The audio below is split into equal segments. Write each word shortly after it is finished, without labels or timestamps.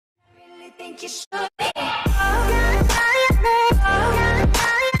think you should.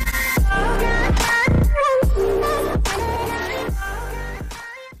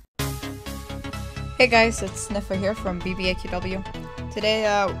 Hey guys, it's Sniffer here from AQW. Today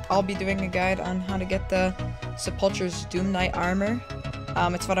I'll be doing a guide on how to get the Sepulchure's Doomknight armor.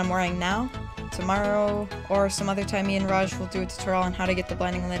 It's what I'm wearing now. Tomorrow or some other time me and Raj will do a tutorial on how to get the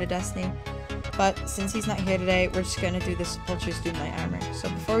Blinding Light of Destiny. But since he's not here today, we're just going to do the Sepulchure's Doomknight armor. So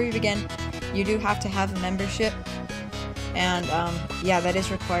before we begin, you do have to have a membership. And yeah, that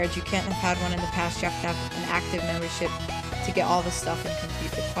is required. You can't have had one in the past. You have to have an active membership to get all the stuff and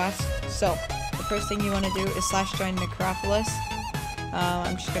complete the quest. So the first thing you want to do is /join Necropolis.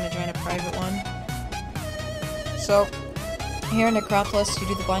 I'm just going to join a private one. So here in Necropolis, you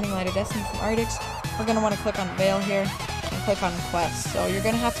do the Blinding Light of Destiny from Ardix. We're going to want to click on Veil here and click on quests. So you're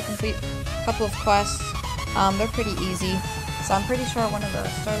going to have to complete a couple of quests. They're pretty easy. So I'm pretty sure one of the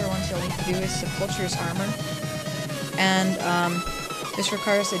starter ones you'll need to do is Sepulture's armor. And this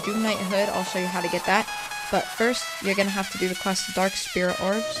requires a Doomknight hood. I'll show you how to get that. But first, you're going to have to do the quest Dark Spirit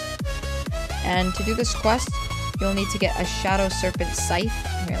Orbs. And to do this quest, you'll need to get a Shadow Serpent Scythe.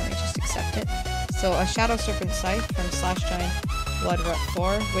 Here, let me just accept it. So a Shadow Serpent Scythe from /join Bloodrut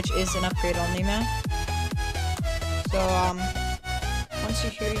 4, which is an upgrade only map. So once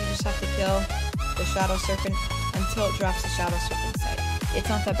you're here, you just have to kill the Shadow Serpent until it drops the Shadow Serpent Scythe. It's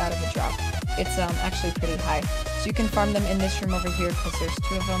not that bad of a drop. It's actually pretty high. So you can farm them in this room over here because there's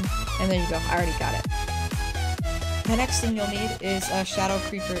 2 of them. And there you go, I already got it. The next thing you'll need is a Shadow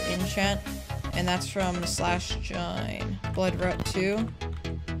Creeper enchant. And that's from /join Bloodrut 2.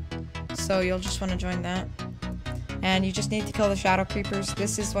 So you'll just want to join that. And you just need to kill the Shadow Creepers.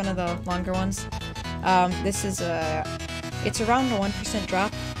 This is one of the longer ones. This is it's around a 1%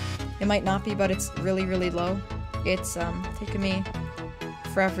 drop. It might not be, but it's really, really low. It's taken me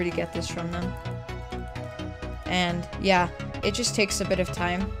forever to get this from them. And yeah, it just takes a bit of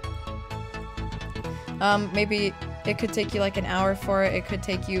time. Maybe it could take you like an hour for it. It could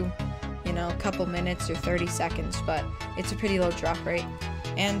take you, you know, a couple minutes or 30 seconds, but it's a pretty low drop rate.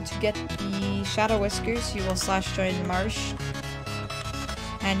 And to get the Shadow Whiskers, you will /join Marsh.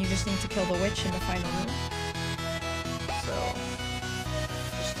 And you just need to kill the witch in the final room. So,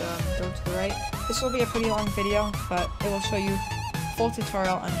 just go to the right. This will be a pretty long video, but it will show you a full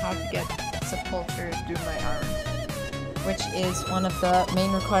tutorial on how to get Sepulture's Doomknight armor, which is one of the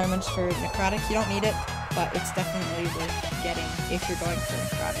main requirements for Necrotic. You don't need it, but it's definitely worth getting if you're going for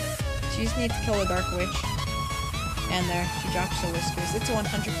Necrotic. So you just need to kill the Dark Witch. And there, she drops the Whiskers. It's a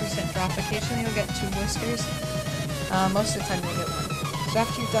 100% drop. Occasionally you'll get 2 Whiskers. Most of the time you'll get 1. So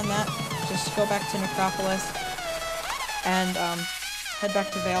after you've done that, just go back to Necropolis and head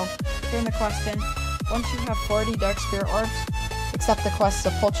back to Veil. Turn the quest in. Once you have 40 Dark Spirit Orbs, accept the quest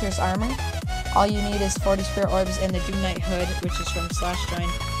Sepulture's armor. All you need is 40 Spirit Orbs and the Doomknight hood, which is from /join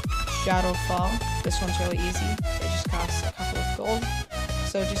Shadowfall. This one's really easy. It just costs a couple of gold.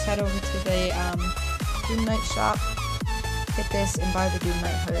 So just head over to the Doomknight shop, get this, and buy the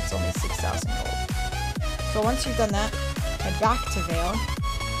Doomknight hood. It's only 6,000 gold. So once you've done that, head back to Veil.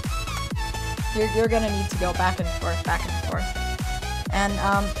 You're gonna need to go back and forth, and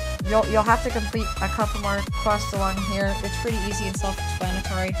you'll have to complete a couple more quests along here. It's pretty easy and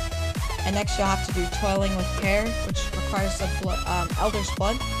self-explanatory. And next you'll have to do Toiling with Care, which requires the Elder's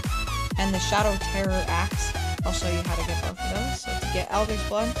Blood, and the Shadow Terror Axe. I'll show you how to get both of those. So to get Elder's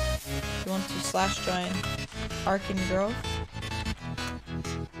Blood, you want to /join Arkin Grove.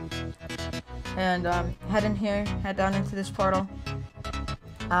 And head in here, head down into this portal.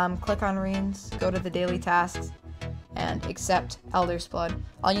 Click on Runes, go to the daily tasks, and accept Elder's Blood.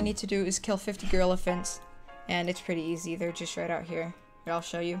 All you need to do is kill 50 Gorilla Fints, and it's pretty easy. They're just right out here. Here, I'll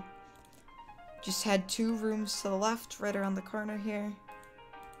show you. Just head 2 rooms to the left, right around the corner here.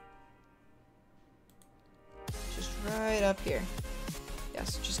 Just right up here.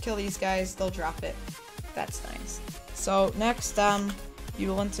 Yes, just kill these guys, they'll drop it. That's nice. So next,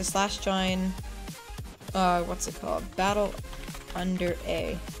 you want to /join, what's it called? Battle Under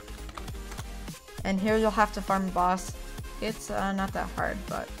A. And here you'll have to farm the boss. It's not that hard,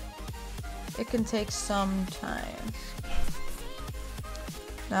 but it can take some time.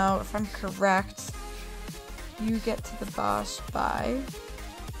 Now, if I'm correct, you get to the boss by...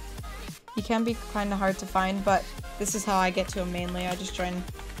 He can be kind of hard to find, but this is how I get to him mainly. I just join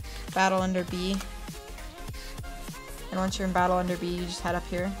Battle Under B. And once you're in Battle Under B, you just head up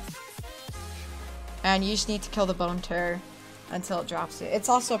here. And you just need to kill the Bone Terror until it drops it. It's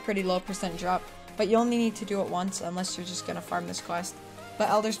also a pretty low % drop, but you only need to do it once unless you're just going to farm this quest. But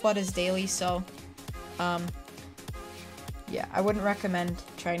Elder's Blood is daily, so yeah, I wouldn't recommend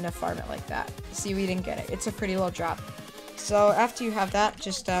trying to farm it like that. See, we didn't get it. It's a pretty low drop. So after you have that,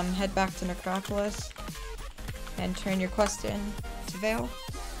 just head back to Necropolis and turn your quest in to Vale,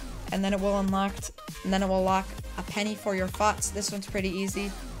 and then it will unlock a penny for your FOTS. This one's pretty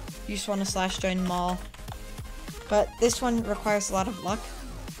easy. You just want to /join Maul, but this one requires a lot of luck.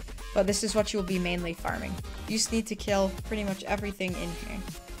 But this is what you'll be mainly farming. You just need to kill pretty much everything in here.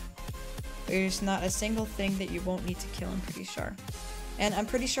 There's not a single thing that you won't need to kill, I'm pretty sure. And I'm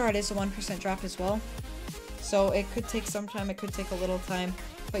pretty sure it is a 1% drop as well. So it could take some time, it could take a little time,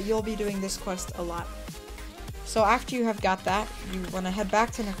 but you'll be doing this quest a lot. So after you have got that, you want to head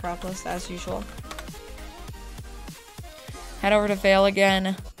back to Necropolis as usual. Head over to Vale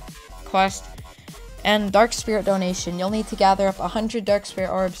again, quest, and Dark Spirit donation. You'll need to gather up 100 Dark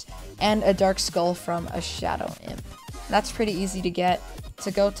Spirit Orbs and a Dark Skull from a Shadow Imp. That's pretty easy to get.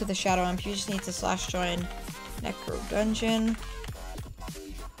 To go to the Shadow Imp, you just need to /join Necro Dungeon.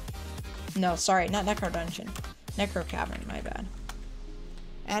 No, sorry, not Necro Dungeon. Necro Cavern, my bad.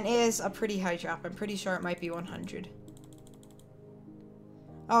 And it is a pretty high drop. I'm pretty sure it might be 100.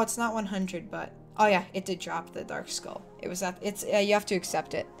 Oh, it's not 100, but... Oh yeah, it did drop the Dark Skull. It was at... you have to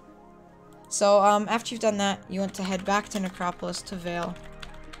accept it. So, after you've done that, you want to head back to Necropolis to Vale.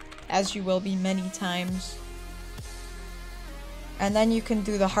 As you will be many times. And then you can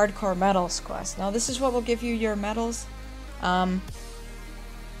do the Hardcore Medals quest. Now, this is what will give you your medals. The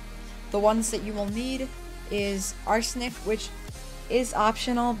ones that you will need is Arsenic, which is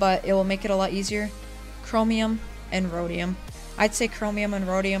optional, but it will make it a lot easier. Chromium and Rhodium. I'd say Chromium and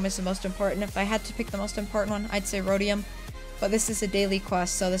Rhodium is the most important. If I had to pick the most important one, I'd say Rhodium. But this is a daily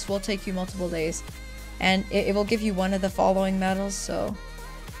quest, so this will take you multiple days. And it will give you one of the following medals, so...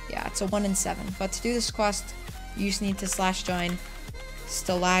 yeah, it's a 1 in 7. But to do this quest, you just need to /join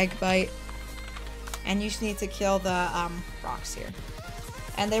Stalagbite. And you just need to kill the rocks here.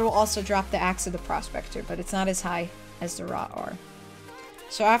 And they will also drop the Axe of the Prospector, but it's not as high as the raw ore.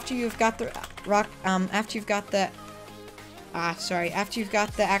 So after you've got the after you've got the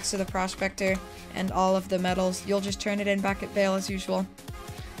Axe of the Prospector and all of the medals, you'll just turn it in back at Vale as usual.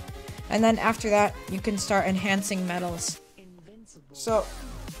 And then after that, you can start enhancing medals. So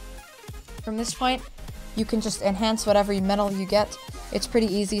from this point, you can just enhance whatever medal you get. It's pretty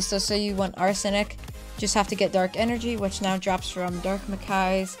easy. So say you want Arsenic, just have to get Dark Energy, which now drops from Dark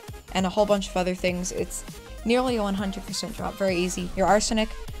Macai's and a whole bunch of other things. It's nearly a 100% drop, very easy. Your Arsenic,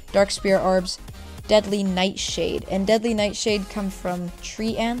 Dark Spirit Orbs, Deadly Nightshade, and Deadly Nightshade come from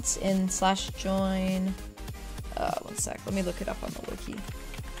Tree Ants in /join. One sec, let me look it up on the wiki.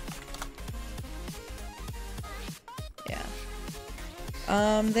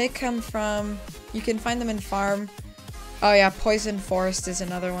 Yeah. They come from, you can find them in farm. Oh yeah, Poison Forest is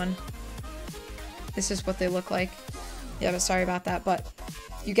another one. This is what they look like. Yeah, but sorry about that, but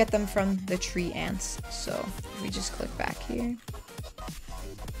you get them from the Tree Ants. So, if we just click back here.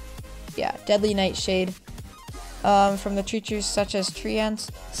 Yeah, Deadly Nightshade. From the creatures such as Tree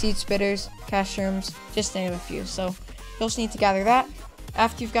Ants, Seed Spitters, Cashrooms, just to name a few. So, you'll just need to gather that.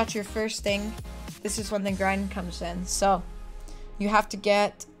 After you've got your first thing, this is when the grind comes in. So, you have to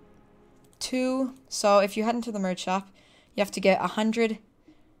get 2. So, if you head into the merch shop, you have to get 100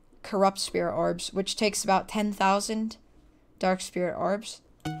 Corrupt Spirit Orbs, which takes about 10,000 Dark Spirit Orbs.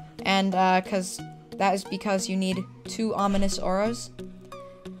 And that is because you need 2 Ominous Auras.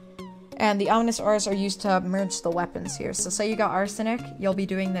 And the Ominous Auras are used to merge the weapons here. So say you got Arsenic, you'll be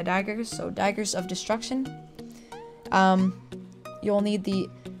doing the daggers, so Daggers of Destruction. You'll need the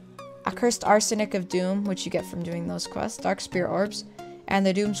Accursed Arsenic of Doom, which you get from doing those quests, Dark Spirit Orbs, and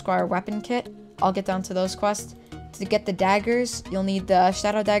the Doom Squire Weapon Kit. I'll get down to those quests. To get the daggers, you'll need the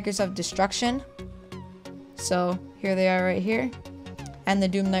Shadow Daggers of Destruction. So here they are right here. And the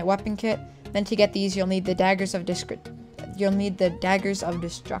Doomknight Weapon Kit. Then to get these, you'll need the Daggers of Destruction.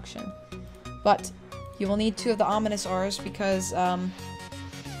 But you will need 2 of the Ominous Auras because to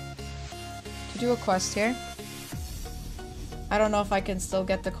do a quest here. I don't know if I can still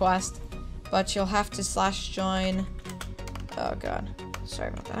get the quest, but you'll have to /join. Oh god, sorry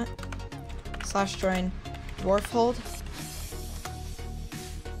about that. /join Dwarfhold.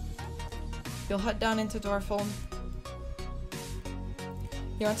 You'll head down into Dwarfhold.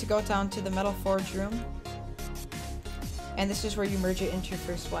 You want to go down to the Metal Forge room. And this is where you merge it into your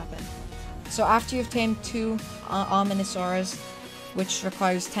first weapon. So after you've tamed 2 Ominous Auras, which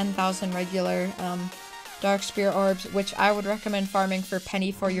requires 10,000 regular Dark Spirit Orbs, which I would recommend farming for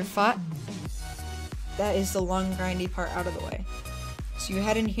penny for your FOT. That is the long grindy part out of the way. So you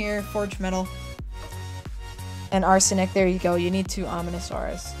head in here, Forge Metal, and Arsenic, there you go. You need 2 Ominous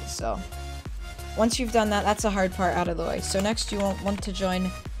Auras. So once you've done that, that's the hard part out of the way. So next you want to join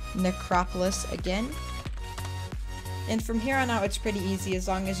Necropolis again. And from here on out, it's pretty easy as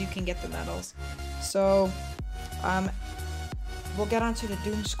long as you can get the medals. So, we'll get onto the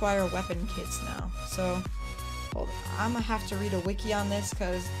Doomsquire weapon kits now. So, hold on. I'm gonna have to read a wiki on this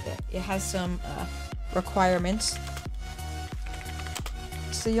because it has some requirements.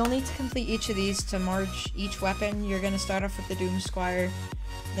 So you'll need to complete each of these to merge each weapon. You're gonna start off with the Doomsquire,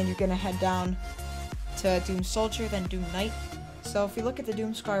 then you're gonna head down to Doom Soldier, then Doom Knight. So if you look at the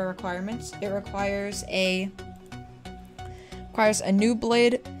Doomsquire requirements, it requires a noob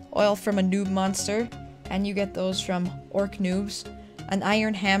blade, oil from a noob monster, and you get those from orc noobs. An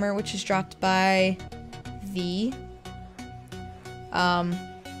iron hammer, which is dropped by the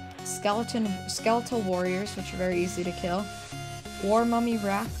skeletal warriors, which are very easy to kill. War mummy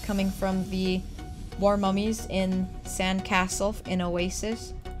wrath, coming from the war mummies in Sandcastle in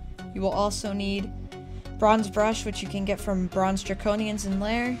Oasis. You will also need bronze brush, which you can get from bronze draconians in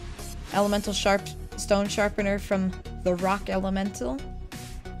Lair. Elemental stone sharpener from the rock elemental,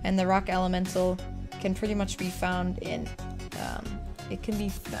 and the rock elemental can pretty much be found in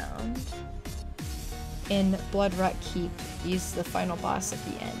Bloodrat Keep. He's the final boss at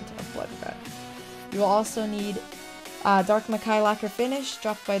the end of Bloodrat. You will also need Dark Mackay lacquer finish,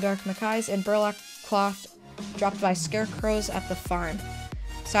 dropped by Dark Mackays, and burlap cloth, dropped by Scarecrows at the farm.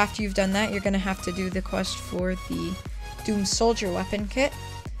 So after you've done that, you're going to have to do the quest for the Doom Soldier weapon kit,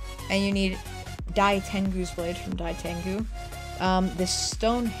 and you need Dai Tengu's blade from Dai Tengu, the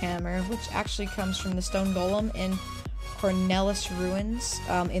Stone Hammer, which actually comes from the Stone Golem in Cornelis Ruins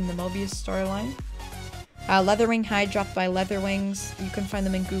in the Mobius storyline. Leatherwing Hide, dropped by Leatherwings. You can find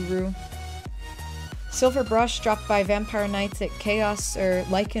them in Guru. Silver Brush, dropped by Vampire Knights at Chaos or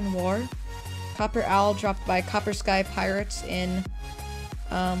Lycan War. Copper Owl, dropped by Copper Sky Pirates in,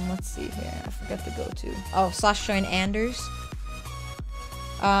 let's see here, I forgot to go to. Oh, Slash Join Anders.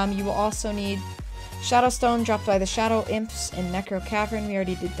 You will also need Shadowstone, dropped by the Shadow Imps in Necro Cavern. We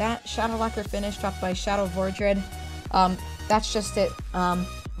already did that. Shadow Lacquer Finish, dropped by Shadow Vordred. That's just it.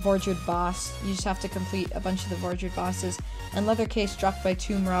 Vordred boss. You just have to complete a bunch of the Vordred bosses. And Leather Case, dropped by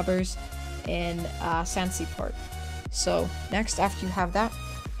Tomb Robbers in Sanseaport. So next, after you have that,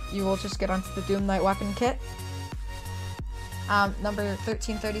 you will just get onto the Doom Knight weapon kit. Number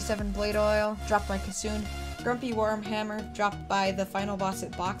 1337 Blade Oil, dropped by Kassoon. Grumpy Worm Hammer, dropped by the final boss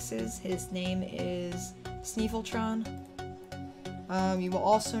at Boxes. His name is Sneeveltron. You will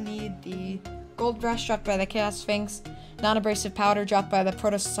also need the Gold Brush, dropped by the Chaos Sphinx. Non-abrasive Powder, dropped by the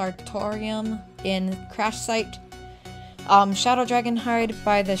Protosartorium in Crash Site. Shadow Dragon Hide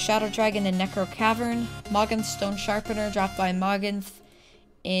by the Shadow Dragon in Necro Cavern. Moggenth Stone Sharpener, dropped by Moggenth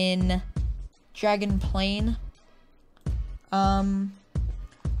in Dragon Plain.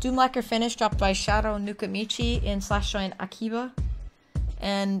 Doom Lacquer Finish, dropped by Shadow Nukamichi in Slash Join Akiba.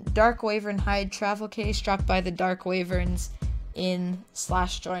 And Dark Wyvern Hide Travel Case, dropped by the Dark Wyverns in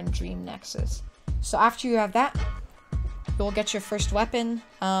Slash Join Dream Nexus. So after you have that, you'll get your first weapon,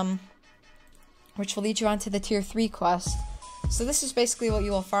 which will lead you on to the Tier 3 quest. So this is basically what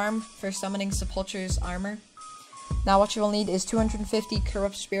you will farm for summoning Sepulture's armor. Now what you will need is 250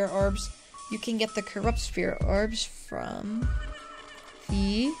 Corrupt Spirit Orbs. You can get the Corrupt Spirit Orbs from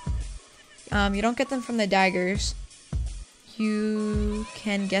the... you don't get them from the daggers. You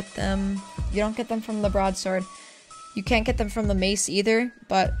can get them... You don't get them from the broadsword. You can't get them from the mace either,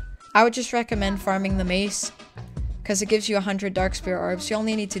 but I would just recommend farming the mace, because it gives you 100 Dark Spirit Orbs. You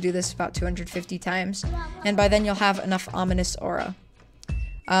only need to do this about 250 times, and by then you'll have enough Ominous Aura.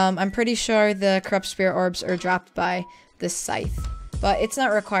 I'm pretty sure the Corrupt Spirit Orbs are dropped by the Scythe, but it's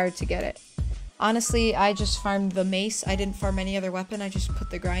not required to get it. Honestly, I just farmed the mace. I didn't farm any other weapon. I just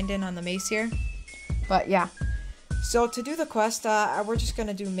put the grind in on the mace here. But yeah. So to do the quest, we're just going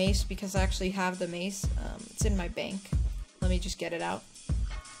to do mace because I actually have the mace. It's in my bank. Let me just get it out.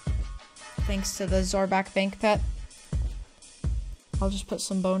 Thanks to the Zorbak bank pet. I'll just put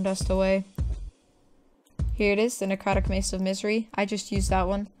some bone dust away. Here it is, the Necrotic Mace of Misery. I just used that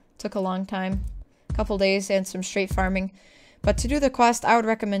one. Took a long time. A couple days and some straight farming. But to do the quest, I would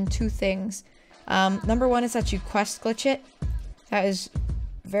recommend two things. Number one is that you quest glitch it. That is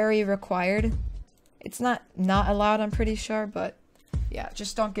very required. It's not allowed, I'm pretty sure, but yeah,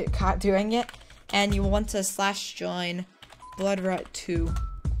 just don't get caught doing it. And you want to slash join Bloodrat 2.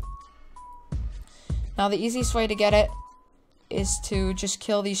 Now the easiest way to get it is to just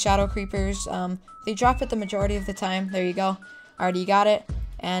kill these shadow creepers. They drop it the majority of the time. There you go. Already got it.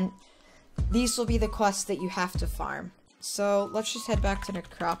 And these will be the quests that you have to farm. So let's just head back to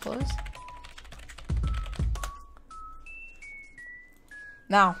Necropolis.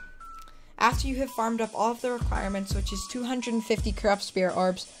 Now, After you have farmed up all of the requirements, which is 250 Corrupt Spirit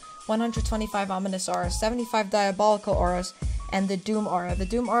Orbs, 125 Ominous Auras, 75 Diabolical Auras, and the Doom Aura. The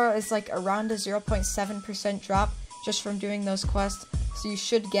Doom Aura is like around a 0.7% drop just from doing those quests, so you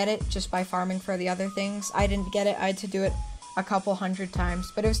should get it just by farming for the other things. I didn't get it, I had to do it a couple hundred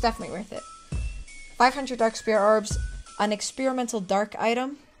times, but it was definitely worth it. 500 Dark Spirit Orbs, an experimental dark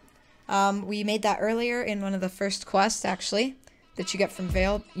item. We made that earlier in one of the first quests, actually, that you get from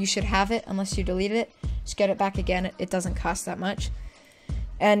Veiled. You should have it unless you deleted it. Just get it back again, it doesn't cost that much.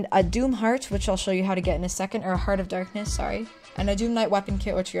 And a Doom Heart, which I'll show you how to get in a second, or a Heart of Darkness, sorry. And a Doomknight weapon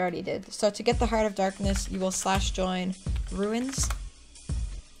kit, which we already did. So to get the Heart of Darkness, you will /join Ruins.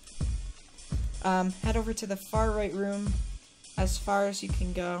 Head over to the far right room, as far as you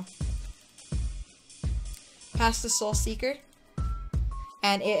can go. Past the Soul Seeker.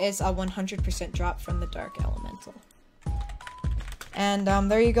 And it is a 100% drop from the Dark Elemental. And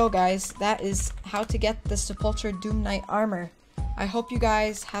there you go, guys. That is how to get the Sepulchure Doomknight armor. I hope you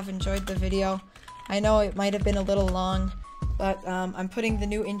guys have enjoyed the video. I know it might have been a little long, but I'm putting the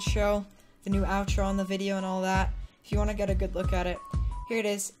new intro, the new outro on the video and all that. If you want to get a good look at it, here it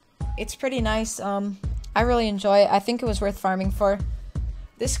is. It's pretty nice. I really enjoy it. I think it was worth farming for.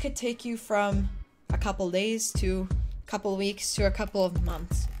 This could take you from a couple days to a couple weeks to a couple of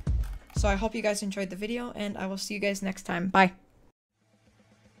months. So I hope you guys enjoyed the video, and I will see you guys next time. Bye.